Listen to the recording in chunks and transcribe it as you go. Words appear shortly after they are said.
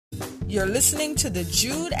You're listening to the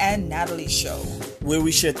Jude and Natalie Show, where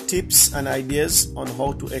we share tips and ideas on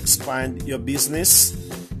how to expand your business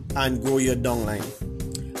and grow your downline.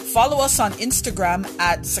 Follow us on Instagram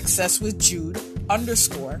at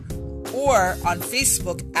successwithjude_ or on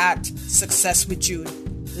Facebook at Success with Jude.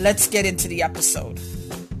 Let's get into the episode.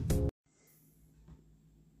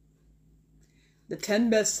 The 10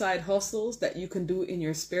 best side hustles that you can do in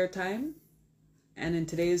your spare time. And in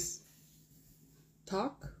today's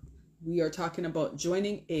talk, we are talking about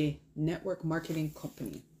joining a network marketing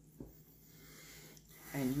company.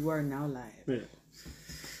 And you are now live. Yeah.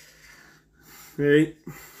 Hey,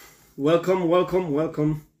 welcome.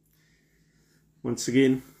 Once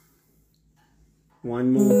again,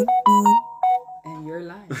 one more. And you're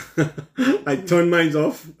live. I turned mine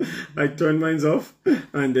off.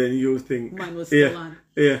 And then you think Mine was still on.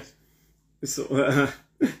 Yeah. So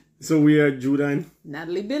we are Jude and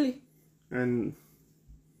Natalie Billy. And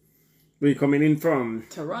we're coming in from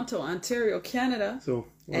Toronto, Ontario, Canada. So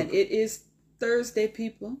and it is Thursday,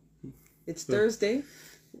 people. It's Thursday.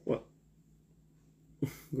 What?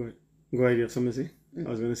 Go ahead. You have something to say? I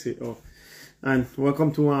was gonna say, and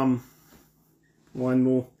welcome to one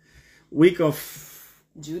more week of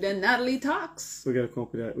Jude and Natalie Talks. We gotta come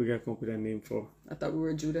up with that name for. I thought we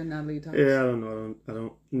were Jude and Natalie Talks. Yeah, I don't know. I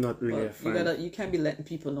don't. Not really a fan. You can't be letting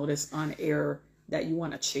people notice on air that you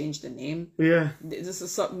want to change the name. Yeah. This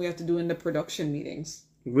is something we have to do in the production meetings.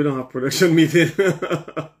 We don't have production meeting.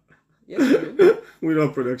 Yes, we do. We don't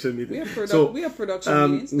have production meetings. We have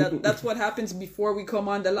production meetings. That's what happens before we come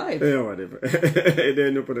on the live. Yeah, whatever. There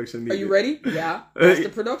are no production meetings. Are you ready? Yeah. That's the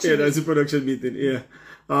production meeting. That's the production meeting. Yeah.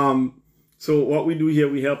 So what we do here,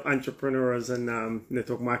 we help entrepreneurs and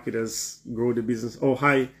network marketers grow the business. Oh,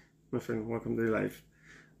 hi, my friend. Welcome to the live.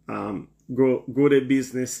 Grow their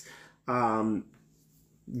business.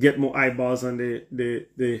 Get more eyeballs on the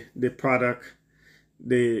product,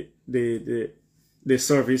 the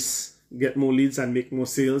service. Get more leads and make more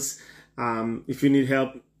sales. If you need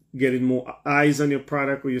help getting more eyes on your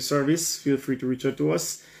product or your service, feel free to reach out to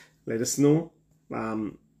us. Let us know.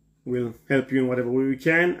 We'll help you in whatever way we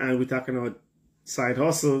can. And we're talking about side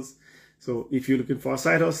hustles. So if you're looking for a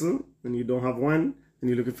side hustle and you don't have one and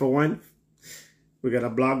you're looking for one, we got a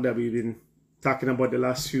blog that we've been talking about the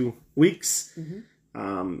last few weeks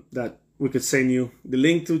that we could send you the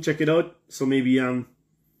link to. Check it out. So maybe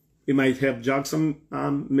it might help jog some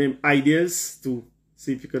ideas to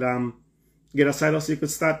see if you could get a side hustle you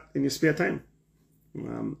could start in your spare time.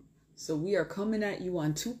 So we are coming at you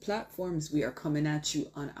on two platforms. We are coming at you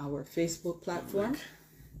on our Facebook platform.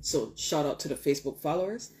 So shout out to the Facebook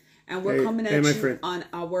followers. And we're coming at you on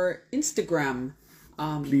our Instagram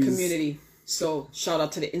community. So shout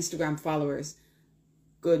out to the Instagram followers.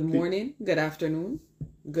 Good morning, good afternoon,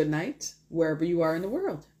 good night, wherever you are in the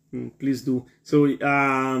world. Please do. So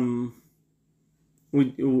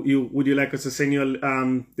would you like us to send you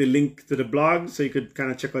the link to the blog so you could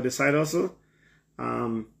kind of check out the site also?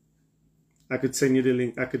 I could send you the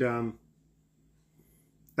link. I could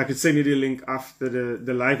send you the link after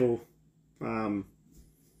the live,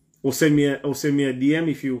 or send me a DM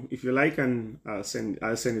if you like, and I'll send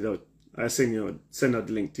it out. Send out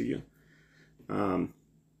the link to you.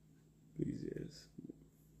 Please, yes.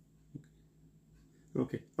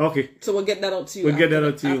 Okay. So we'll get that out to you.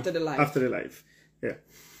 After the live. Yeah.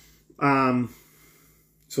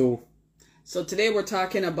 So today we're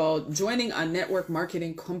talking about joining a network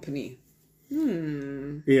marketing company.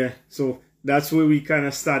 Yeah. So that's where we kind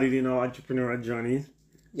of started in our entrepreneurial journey.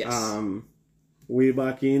 Yes. Way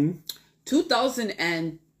back in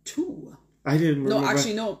 2002. I didn't remember. No,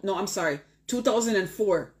 actually, no. I'm sorry.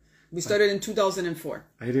 2004. We started in 2004.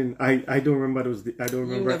 I don't remember those. I don't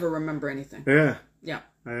remember. You never remember anything. Yeah. Yeah.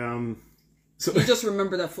 So you just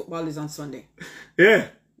remember that football is on Sunday. Yeah.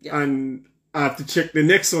 And I have to check the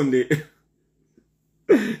next Sunday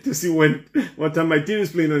to see what time my team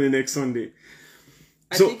is playing on the next Sunday.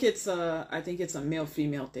 I think it's a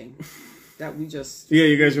male-female thing that we just. Yeah,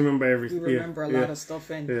 you guys remember everything. We remember a lot of stuff,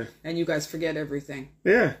 and you guys forget everything.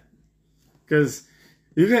 Yeah, because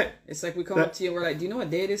you get. It's like we come up to you, we're like, "Do you know what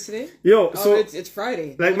day it is today?" So it's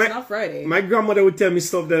Friday. Like it's not Friday. My grandmother would tell me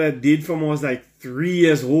stuff that I did from when I was like 3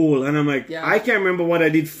 years old, and I'm like, I can't remember what I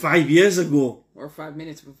did 5 years ago or 5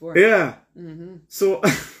 minutes before. Yeah. So.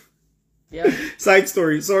 Yeah. Side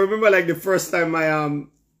story. So I remember like the first time my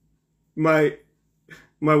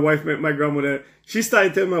wife met my grandmother. She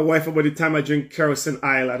started telling my wife about the time I drank kerosene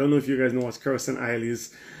oil. I don't know if you guys know what kerosene oil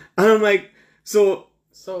is. And I'm like, so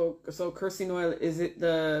kerosene oil, is it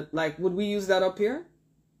would we use that up here?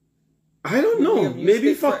 I don't know.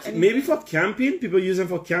 Maybe for camping. People use them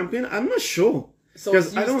for camping. I'm not sure. So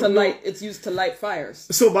it's used to light. It's used to light fires.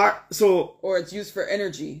 Or it's used for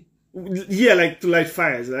energy. Yeah, like to light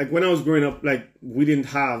fires. Like when I was growing up, like we didn't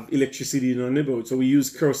have electricity in our neighborhood, so we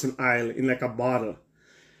used kerosene oil in like a bottle.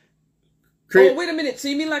 Oh, wait a minute. So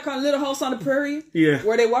you mean like on Little House on the Prairie? Yeah.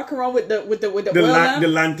 Where they walk around with the oil lamp? The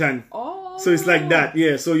lantern. Oh. So it's like that.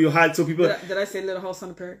 Yeah. So you had people. Did I say Little House on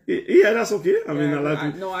the Prairie? Yeah, that's okay. I mean, a lot of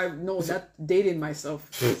people. No, that dated myself.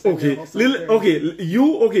 Okay.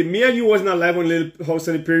 Me and you wasn't alive on Little House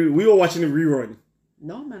on the Prairie. We were watching the rerun.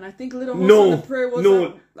 No, man. I think Little House on the Prairie was.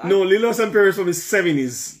 No. Little House on the Prairie was from the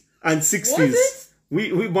 70s and 60s. Was it?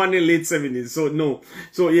 We born in the late 70s. So no.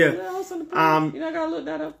 So yeah. Little House on the Prairie. You know, I gotta look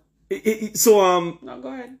that up. No,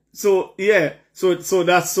 go ahead. So yeah, so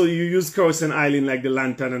you use kerosene oil in like the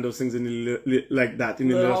lantern and those things in the, like that in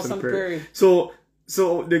the Little House on the Prairie. So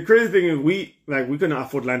the crazy thing is we couldn't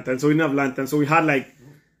afford lanterns, so we didn't have lanterns, so we had like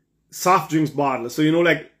soft drinks bottles. So you know,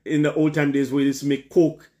 like in the old time days we used to make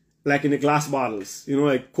Coke like in the glass bottles, you know,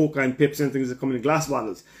 like Coke and Pepsi and things that come in the glass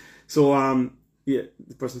bottles. So yeah,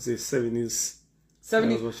 the person says 70s.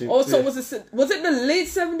 70s. Oh, so was it the late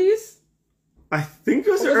 70s? I think it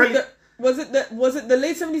was the early. Was it the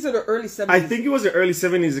late 70s or the early 70s? I think it was the early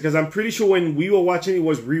 70s because I'm pretty sure when we were watching it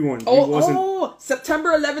was rerun.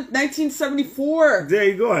 September 11th, 1974. There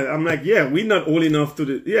you go. I'm like, yeah, we're not old enough to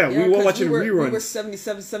do. Yeah, we were watching reruns. We were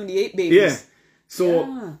 77, 78 babies. Yeah.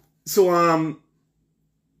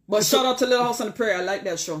 But shout out to Little House on the Prairie. I like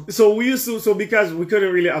that show. So we used to, because we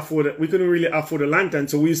couldn't really afford a lantern.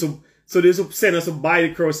 So they used to send us to buy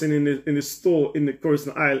the kerosene in the store, in the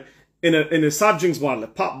kerosene aisle. In a soft drinks bottle,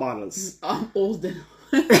 pop bottles. I'm old enough.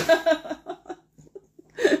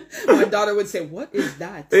 My daughter would say, "What is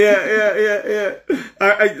that?" Yeah.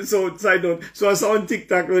 So side note. So I saw on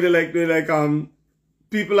TikTok where they're like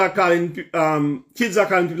people are calling kids are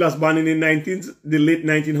calling people as born in the late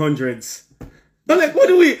 1900s. I'm like, what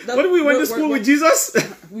do we went to school with Jesus?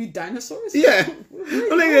 We dinosaurs? Yeah.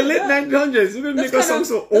 I'm like the late 1900s. You're gonna make us sound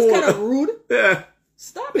so old. That's kind of rude. Yeah.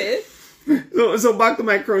 Stop it. So back to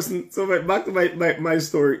my kerosene. So back to my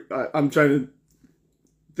story. I'm trying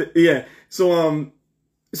to. Yeah. So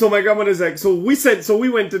my grandmother's like. So we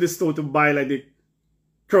went to the store to buy like the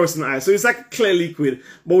kerosene oil. So it's like clear liquid,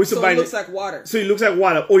 but we should buy. It looks like water. So it looks like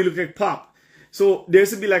water, or it looks like pop. So there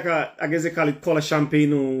used to be like I guess they call it color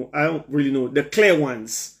champagne, or I don't really know, the clear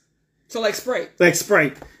ones. So like Sprite. Like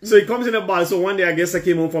Sprite. Mm-hmm. So it comes in a bottle. So one day I guess I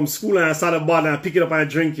came home from school and I saw the bottle and I pick it up and I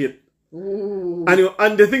drink it. Ooh.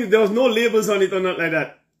 And the thing, there was no labels on it or nothing like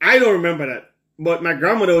that. I don't remember that. But my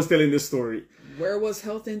grandmother was telling this story. Where was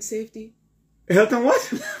health and safety? Health and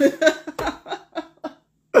what?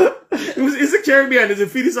 It's the Caribbean. It's a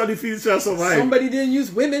fetus on the fetus shall survive. Somebody didn't use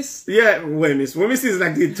Wemyss. Yeah, Wemyss. Wemyss is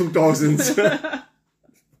like the 2000s.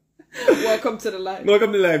 Welcome to the life.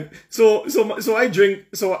 Welcome to life. So I drink.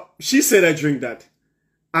 So she said I drink that.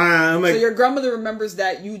 I'm like, so your grandmother remembers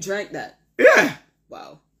that you drank that. Yeah.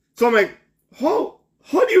 Wow. So I'm like, how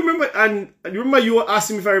do you remember? And you remember you were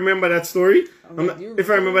asking me if I remember that story. If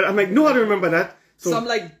I remember that, I'm like, no, I don't remember that. So I'm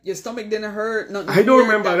like, your stomach didn't hurt. I don't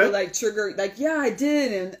remember that. Like trigger, like yeah, I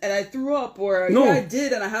did, and I threw up, or no. Yeah, I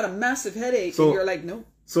did, and I had a massive headache. And you're like, no.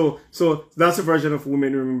 So that's a version of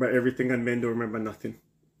women remember everything and men don't remember nothing.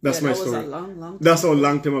 That's my story. Was a long That's a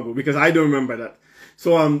long time ago because I don't remember that.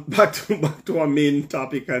 So back to our main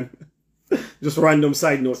topic and just random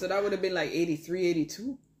side note. So that would have been like 83,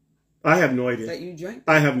 82? I have no idea. That you drank?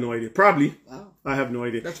 I have no idea. Probably. Wow. I have no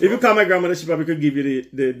idea. If you call my grandmother, she probably could give you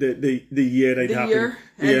the year that it happened. The year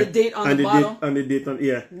and the date on the bottle. And the date on,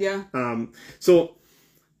 yeah. Yeah.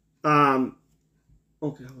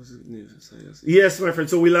 Okay, how was it? Yes, my friend.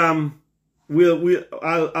 So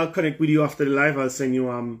I'll connect with you after the live. I'll send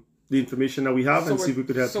you the information that we have and see if we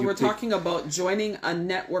could help you. So we're talking about joining a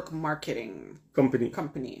network marketing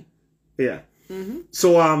company. Yeah. Mm-hmm.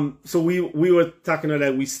 So we were talking about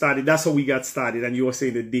that we started. That's how we got started, and you were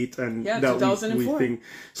saying the date and that 2004. We think.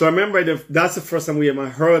 So I remember that's the first time we ever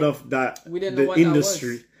heard of that. We didn't know what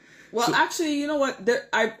industry. That was. Well, actually, you know what?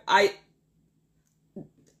 I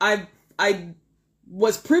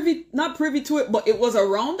was not privy to it, but it was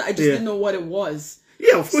around. I just didn't know what it was.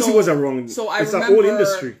 Yeah, of course it was around. So it's an old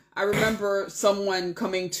industry. I remember someone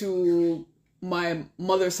coming to my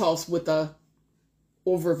mother's house with a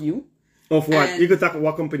overview. Of what? You could talk about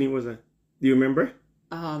what company was it? Do you remember?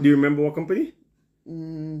 Do you remember what company?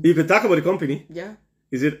 You could talk about the company. Yeah.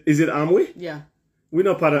 Is it Amway? Yeah. We're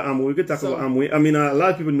not part of Amway. We could talk about Amway. I mean, a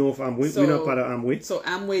lot of people know of Amway. We're not part of Amway. So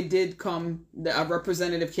Amway did come. A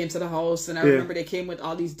representative came to the house, and I remember they came with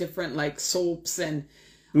all these different like soaps and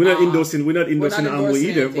We're not endorsing Amway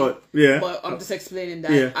either, anything, but yeah. But I'm just explaining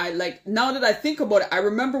that I like, now that I think about it, I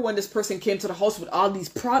remember when this person came to the house with all these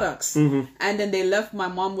products, and then they left my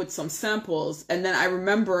mom with some samples, and then I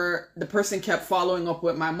remember the person kept following up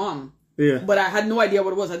with my mom. Yeah. But I had no idea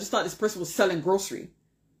what it was. I just thought this person was selling grocery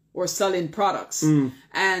or selling products,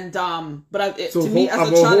 and to me as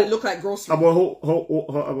a child it looked like grocery. About how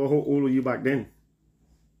old were you back then?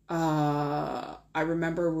 I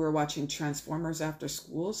remember we were watching Transformers after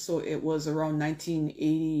school, so it was around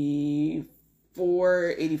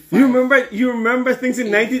 1984, 85. You remember things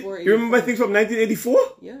in 19? You remember things from 1984?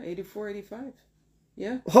 Yeah, 84, 85.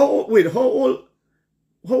 Yeah. How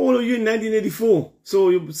old are you in 1984? So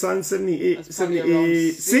your son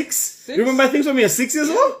 76? You remember things from when you're 6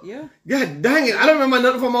 years old? Yeah. God dang it. I don't remember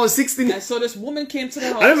nothing from when I was 16. And so this woman came to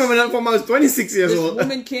the house. I don't remember nothing from when I was 26 years old. This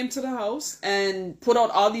woman came to the house and put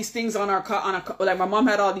out all these things on like my mom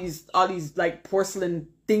had all these like porcelain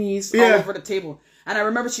thingies all over the table. And I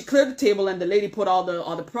remember she cleared the table and the lady put all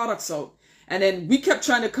the products out. And then we kept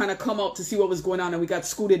trying to kind of come out to see what was going on, and we got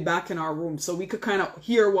scooted back in our room so we could kind of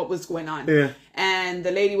hear what was going on. Yeah. And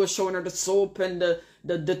the lady was showing her the soap and the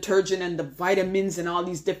detergent and the vitamins and all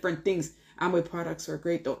these different things. Amway products are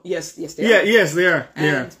great though. Yes, they are. Yes, they are.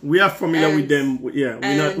 We are familiar with them.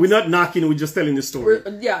 Yeah, we're not knocking. We're just telling the story.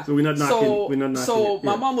 So we're not knocking. So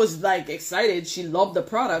my mom was like excited. She loved the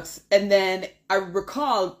products, and then I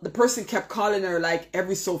recall the person kept calling her like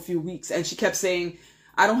every so few weeks, and she kept saying,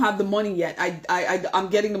 I don't have the money yet. I'm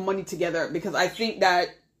getting the money together, because I think that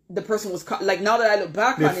the person was like, now that I look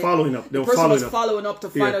back on it, the person was following up to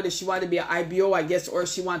find out if she wanted to be an IBO, I guess, or if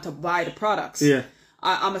she wanted to buy the products. Yeah.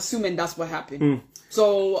 I'm assuming that's what happened.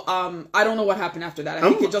 So I don't know what happened after that. I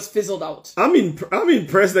think it just fizzled out. I'm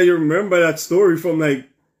impressed that you remember that story from like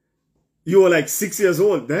you were like 6 years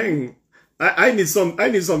old. Dang. I need something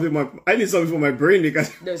for my brain,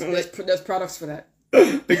 because there's products for that.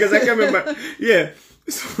 Because I can remember. Yeah.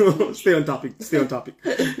 So stay on topic.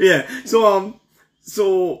 Yeah. So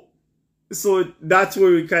that's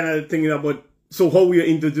where we kind of thinking about how we are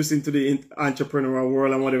introduced into the entrepreneurial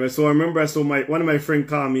world and whatever. So I remember, one of my friends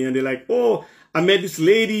called me and they're like, "Oh, I met this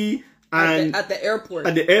lady and at the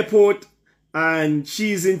airport. And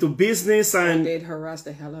she's into business and they'd harass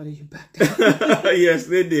the hell out of you back then." Yes,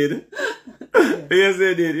 they did. Yes,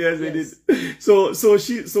 they did. Yes, they did. So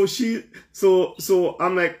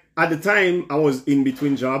I'm like, at the time I was in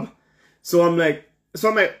between job. So I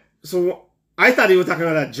thought you were talking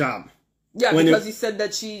about that job. Yeah, because he said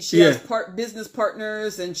that she has business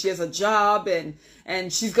partners and she has a job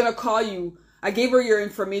and she's going to call you. I gave her your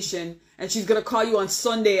information and she's going to call you on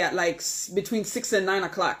Sunday at like between 6 and 9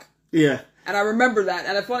 o'clock. Yeah. And I remember that,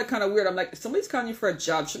 and I found it kind of weird. I'm like, if somebody's calling you for a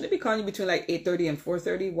job, shouldn't they be calling you between like 8:30 and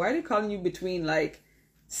 4:30? Why are they calling you between like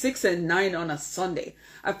 6 and 9 on a Sunday?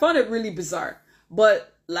 I found it really bizarre.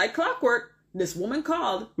 But like clockwork, this woman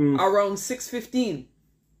called around 6:15.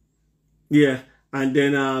 Yeah, and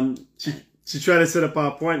then she tried to set up an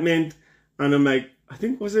appointment, and I'm like, I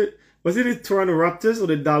think was it the Toronto Raptors or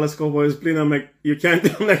the Dallas Cowboys playing? I'm like, you can't.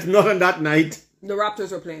 I'm like, not on that night. The Raptors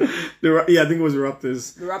were playing. I think it was the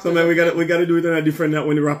Raptors. So I'm like, we gotta do it on a different night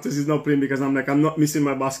when the Raptors is not playing, because I'm like, I'm not missing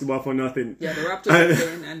my basketball for nothing. Yeah, the Raptors were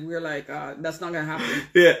playing, and we're like, that's not gonna happen.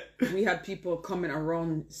 Yeah. We had people coming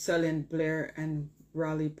around selling Blair and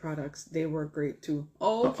Raleigh products. They were great too.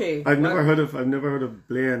 Oh, okay. I've never heard of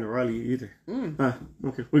Blair and Raleigh either.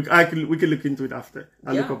 Okay. We could look into it after.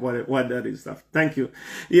 I'll look up what that is stuff. Thank you.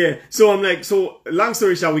 Yeah. So I'm like, long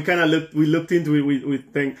story short, we looked into it. We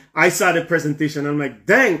think I saw the presentation. I'm like,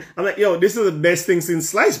 dang. I'm like, yo, this is the best thing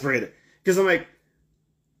since sliced bread. Because I'm like,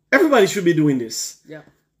 everybody should be doing this. Yeah.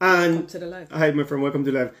 And welcome to the live. Hi, my friend. Welcome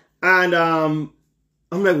to the live. And I'm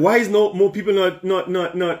like, why is more people not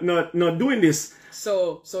doing this?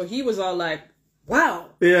 So he was all like, wow.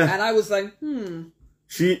 Yeah. And I was like,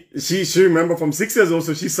 She remember from 6 years old,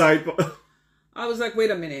 so she saw it. I was like,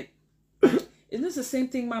 wait a minute. Isn't this the same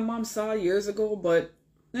thing my mom saw years ago? But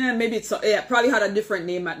maybe probably had a different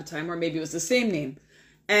name at the time, or maybe it was the same name.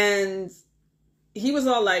 And he was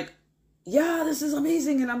all like, yeah, this is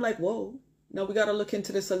amazing. And I'm like, whoa. No, we got to look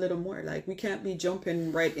into this a little more. Like, we can't be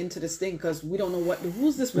jumping right into this thing because we don't know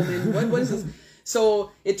who's this woman? What is this?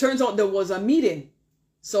 So it turns out there was a meeting.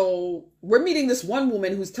 So we're meeting this one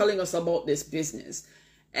woman who's telling us about this business.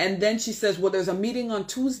 And then she says, well, there's a meeting on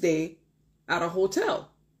Tuesday at a hotel.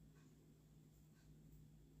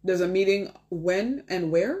 There's a meeting when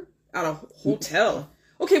and where? At a hotel.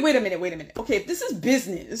 Okay, wait a minute. Okay, if this is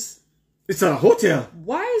business. It's at a hotel.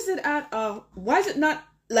 Why is it not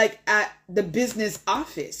like at the business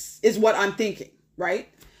office is what I'm thinking, right?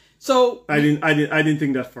 So I didn't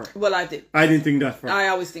think that far. Well, I did. I didn't think that far. I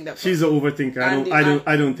always think that far. She's an overthinker.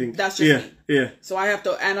 I don't think. That's just me. Yeah. So I have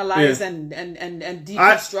to analyze and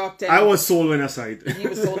deconstruct. I was sold when I saw it. He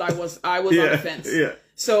was sold. I was on the fence. Yeah.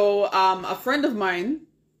 So a friend of mine,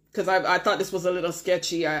 because I thought this was a little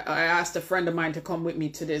sketchy, I asked a friend of mine to come with me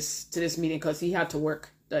to this meeting because he had to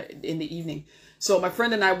work in the evening. So my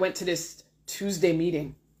friend and I went to this Tuesday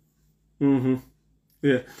meeting. Mm-hmm.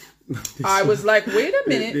 Yeah. I was like, wait a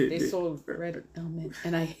minute. They sold red element,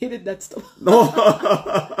 and I hated that stuff.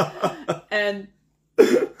 And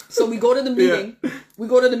so we go to the meeting. Yeah. We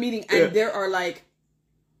go to the meeting, and there are like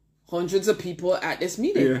hundreds of people at this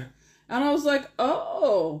meeting. Yeah. And I was like,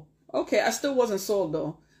 oh, okay. I still wasn't sold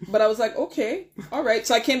though. But I was like, okay, all right.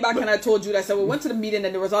 So I came back and I told you that. So we went to the meeting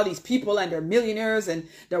and there was all these people and they're millionaires and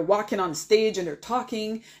they're walking on stage and they're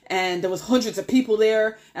talking and there was hundreds of people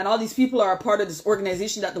there and all these people are a part of this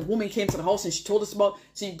organization that the woman came to the house and she told us about.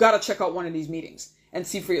 So you've got to check out one of these meetings and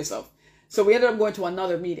see for yourself. So we ended up going to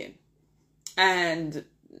another meeting and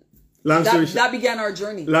that began our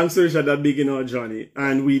journey. Long story short, that began our journey.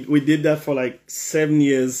 And we did that for like 7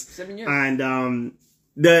 years. 7 years. And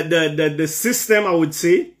the system, I would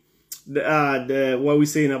say, what we're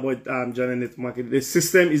saying about John and Net Market, the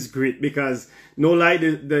system is great because no lie,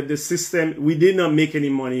 the system, we did not make any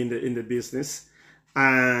money in the business,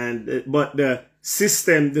 but the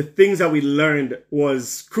system, the things that we learned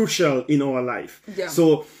was crucial in our life. Yeah.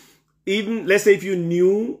 So even let's say if you're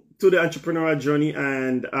new to the entrepreneurial journey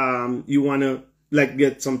and you want to like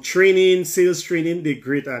get some training, sales training, they're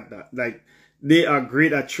great at that. Like they are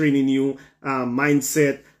great at training you,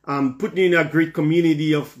 mindset, putting you in a great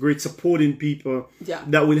community of great supporting people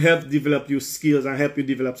that will help develop your skills and help you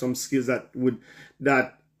develop some skills that you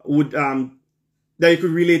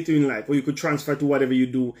could relate to in life or you could transfer to whatever you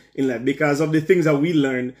do in life because of the things that we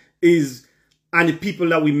learned and the people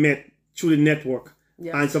that we met through the network.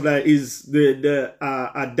 Yeah. And stuff like that is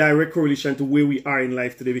a direct correlation to where we are in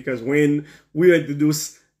life today because when we were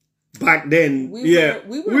introduced back then, we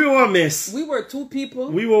were a mess. We were two people.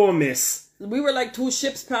 We were a mess. We were like two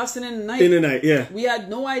ships passing in the night. In the night, yeah. We had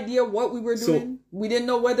no idea what we were doing. We didn't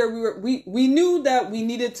know whether we knew that we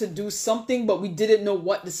needed to do something, but we didn't know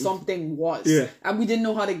what the something was. Yeah. And we didn't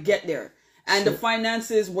know how to get there. And the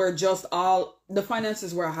finances were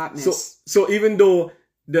a hot mess. So even though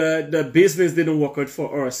the business didn't work out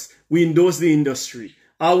for us, we endorsed the industry.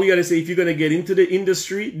 All we gotta say, if you're gonna get into the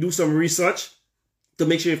industry, do some research to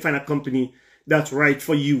make sure you find a company that's right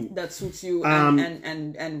for you, that suits you,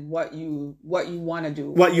 and what you want to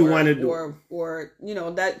do, or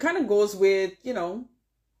that kind of goes with you.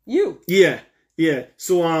 Yeah.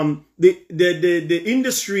 So the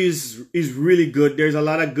industry is really good. There's a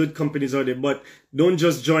lot of good companies out there, but don't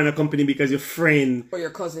just join a company because your friend or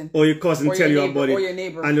your cousin tell you about it, or your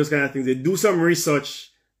neighbor, and those kind of things. They do some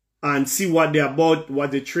research and see what they're about,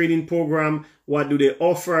 what the training program, what do they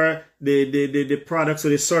offer, the products or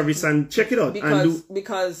the service, and check it out.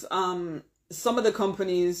 Because some of the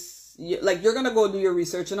companies, you're gonna go do your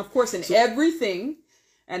research, and of course everything,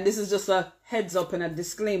 and this is just a heads up and a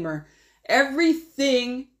disclaimer,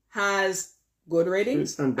 everything has good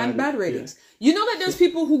ratings and bad ratings. Yeah. You know that there's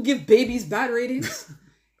people who give babies bad ratings,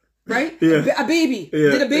 right? Yeah. A baby.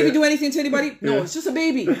 Yeah. Did a baby do anything to anybody? No, it's just a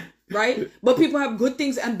baby. Right? But people have good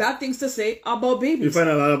things and bad things to say about babies. You find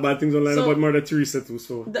a lot of bad things online about Mother Teresa too.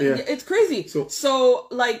 So it's crazy. So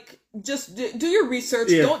just do your research.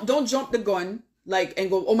 Yeah. Don't jump the gun and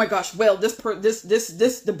go, oh my gosh, well this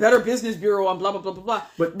the Better Business Bureau and blah blah blah blah blah.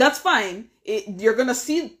 But that's fine. You're gonna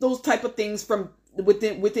see those type of things from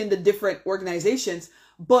within the different organizations.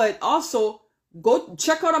 But also go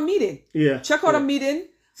check out a meeting. Yeah. Check out a meeting.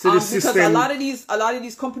 So because a lot of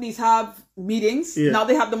these companies have meetings. Yeah. Now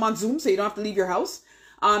they have them on Zoom, so you don't have to leave your house.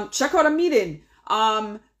 Check out a meeting.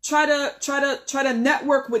 Try to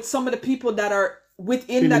network with some of the people that are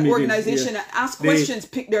within that organization and ask questions,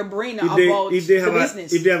 pick their brain about the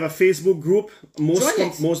business. If they have a Facebook group, most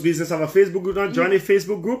businesses have a Facebook group. Now join a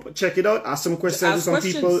Facebook group, check it out, ask some questions to some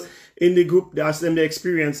people in the group, ask them their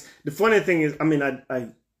experience. The funny thing is,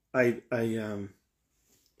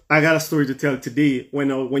 I got a story to tell today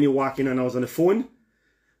when you walk in and I was on the phone,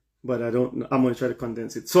 but I'm going to try to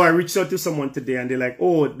condense it. So I reached out to someone today and they're like,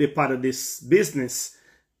 oh, they're part of this business.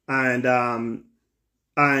 And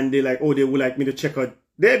they're like, oh, they would like me to check out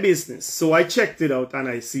their business. So I checked it out and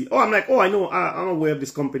I see, I know, I'm aware of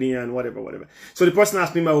this company and whatever. So the person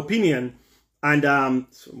asked me my opinion And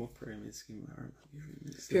so more pyramid scheme.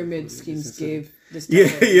 Pyramid schemes gave this.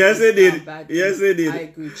 Yes, they did. Yes, they did. I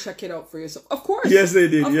agree. Check it out for yourself. Of course. Yes, they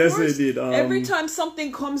did. Yes, they did. Every time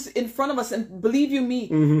something comes in front of us, and believe you me,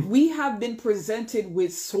 we have been presented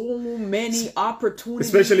with so many opportunities.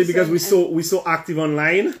 Especially because we're so active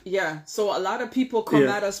online. Yeah. So a lot of people come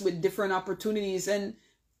at us with different opportunities, and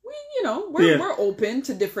we're open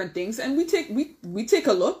to different things, and we take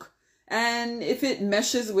a look. And if it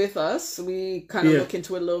meshes with us, we kind of look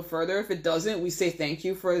into it a little further. If it doesn't, we say thank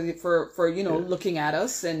you for looking at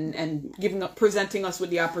us and presenting us with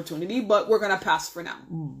the opportunity. But we're gonna pass for now.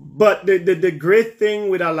 But the great thing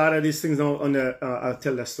with a lot of these things I'll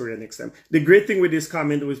tell that story next time. The great thing with this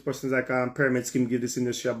comment with persons like Pyramid Scheme give this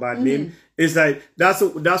industry a bad name is that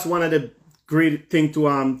that's one of the great thing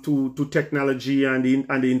to technology and the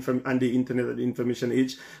internet and the information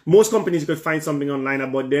age. Most companies could find something online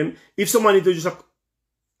about them. If someone introduces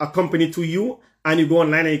a company to you and you go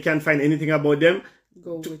online and you can't find anything about them,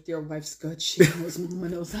 go with your wife's gut. She knows, Mama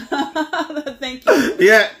knows. Thank you.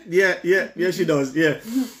 Yeah, she does. Yeah.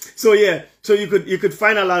 So you could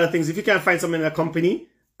find a lot of things. If you can't find something in a company,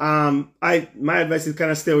 my advice is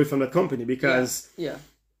kind of stay away from the company, because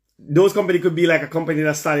those companies could be like a company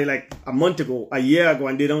that started like a month ago, a year ago,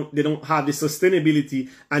 and they don't have the sustainability,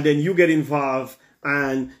 and then you get involved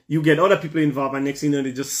and you get other people involved, and next thing you know,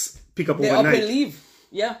 they just pick up overnight. They up and leave.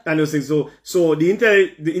 Yeah. And those things. So the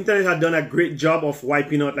internet had done a great job of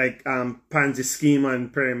wiping out like Ponzi scheme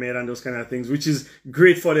and pyramid and those kind of things, which is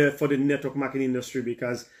great for the network marketing industry,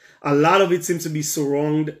 because a lot of it seems to be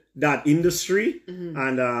surround that industry.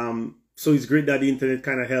 And so it's great that the internet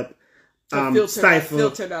kind of helped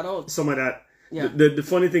filter that out. Some of that. Yeah. The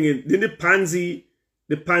funny thing is, did the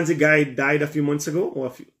Ponzi guy died a few months ago,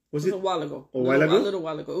 or was it a while ago? A little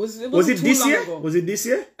while ago. Was it this year? Was it this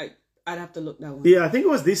year? I'd have to look that one. Yeah, I think it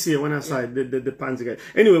was this year when I saw it, the Ponzi guy.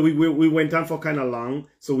 Anyway, we went on for kind of long,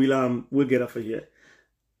 so we'll get off of here.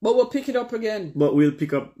 But we'll pick it up again. But we'll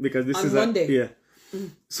pick up because this is Monday. Yeah.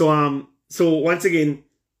 So once again,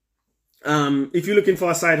 if you're looking for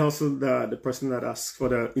a side hustle, the person that asks for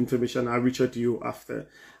the information, I'll reach out to you after.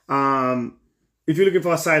 If you're looking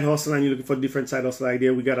for a side hustle and you're looking for different side hustle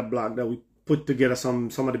idea, we got a blog that we put together some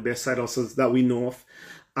of the best side hustles that we know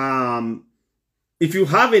of. If you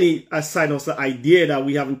have any side hustle idea that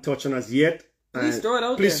we haven't touched on as yet, please throw it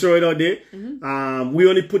out there. We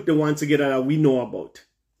only put the ones together that we know about.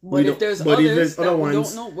 But if there's others that we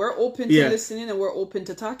don't know, we're open to listening, and we're open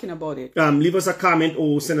to talking about it. Leave us a comment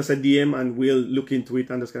or send us a DM and we'll look into it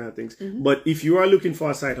and those kind of things. But if you are looking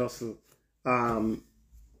for a side hustle,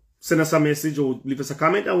 send us a message or leave us a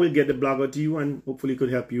comment, and we'll get the blog out to you, and hopefully it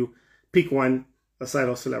could help you pick a side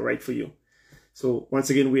hustle that right for you. So once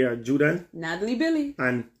again, we are Judan, Natalie, Billy,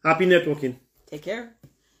 and happy networking. Take care.